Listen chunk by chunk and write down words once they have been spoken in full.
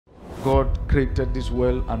God created this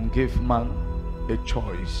world and gave man a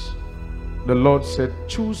choice. The Lord said,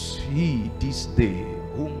 choose ye this day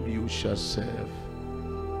whom you shall serve.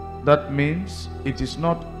 That means it is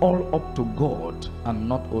not all up to God and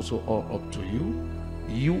not also all up to you.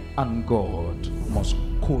 You and God must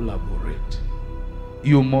collaborate.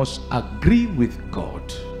 You must agree with God.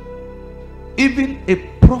 Even a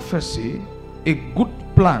prophecy, a good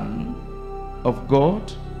plan of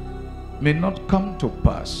God may not come to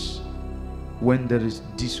pass when there is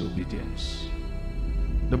disobedience.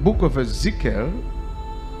 The book of Ezekiel,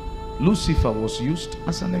 Lucifer was used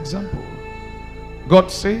as an example.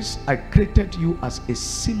 God says, I created you as a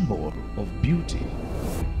symbol of beauty.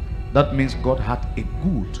 That means God had a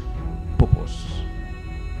good purpose.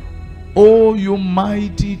 Oh, you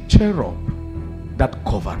mighty cherub that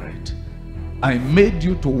covereth, I made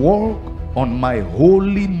you to walk on my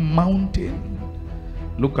holy mountain.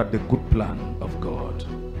 Look at the good plan of God.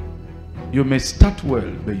 You may start well,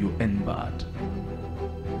 but you end bad.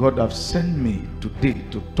 God has sent me today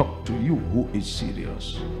to talk to you who is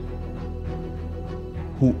serious.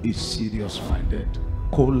 Who is serious-minded.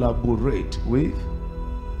 Collaborate with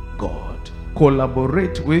God.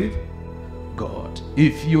 Collaborate with God.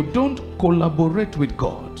 If you don't collaborate with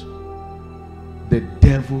God, the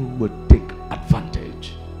devil will take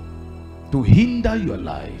advantage to hinder your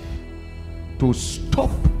life, to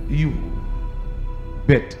stop you,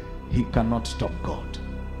 but he cannot stop God.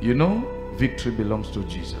 You know, victory belongs to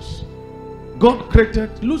Jesus. God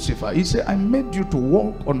created Lucifer. He said, I made you to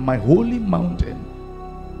walk on my holy mountain.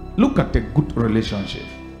 Look at a good relationship.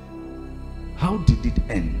 How did it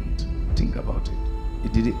end? Think about it.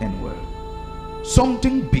 It didn't end well.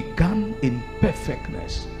 Something began in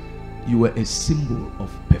perfectness. You were a symbol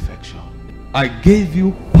of perfection. I gave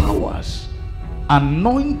you powers,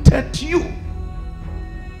 anointed you,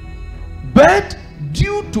 but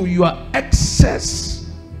due to your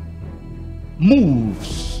excess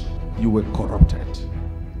moves, you were corrupted.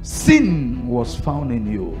 Sin was found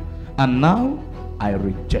in you, and now I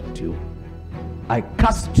reject you. I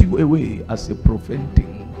cast you away as a profane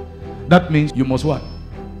thing. That means you must what?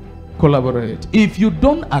 Collaborate. If you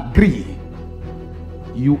don't agree,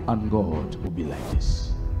 you and God will be like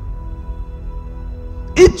this.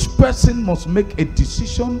 Each person must make a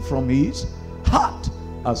decision from his heart.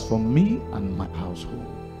 As for me and my household,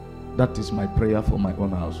 that is my prayer for my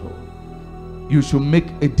own household. You should make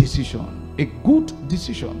a decision, a good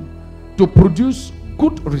decision, to produce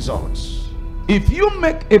good results. If you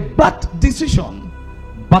make a bad decision,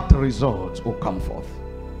 bad results will come forth.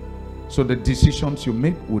 So the decisions you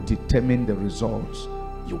make will determine the results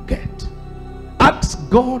you get. Ask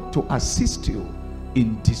God to assist you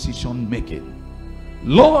in decision making.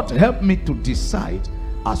 Lord, help me to decide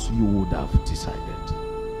as you would have decided.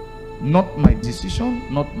 Not my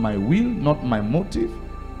decision, not my will, not my motive,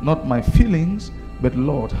 not my feelings, but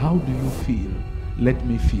Lord, how do you feel? Let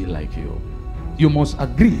me feel like you. You must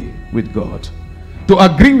agree with God. To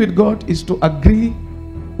agree with God is to agree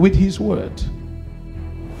with his word.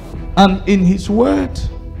 And in his word,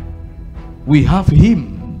 we have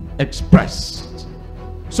him expressed.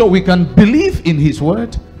 So we can believe in his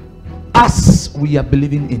word as we are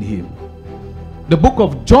believing in him. The book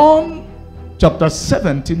of John chapter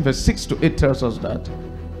 17 verse 6 to 8 tells us that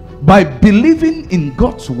by believing in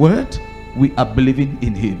God's word, we are believing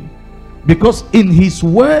in him. Because in his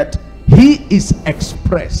word, he is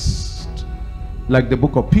expressed. Like the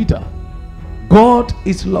book of Peter, God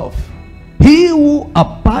is love. He who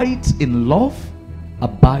abides in love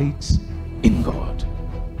abides in God.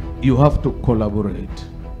 You have to collaborate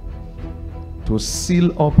to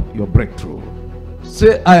seal up your breakthrough.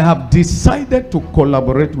 Say, I have decided to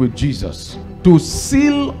collaborate with Jesus to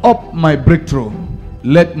seal up my breakthrough.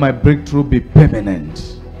 Let my breakthrough be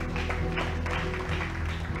permanent.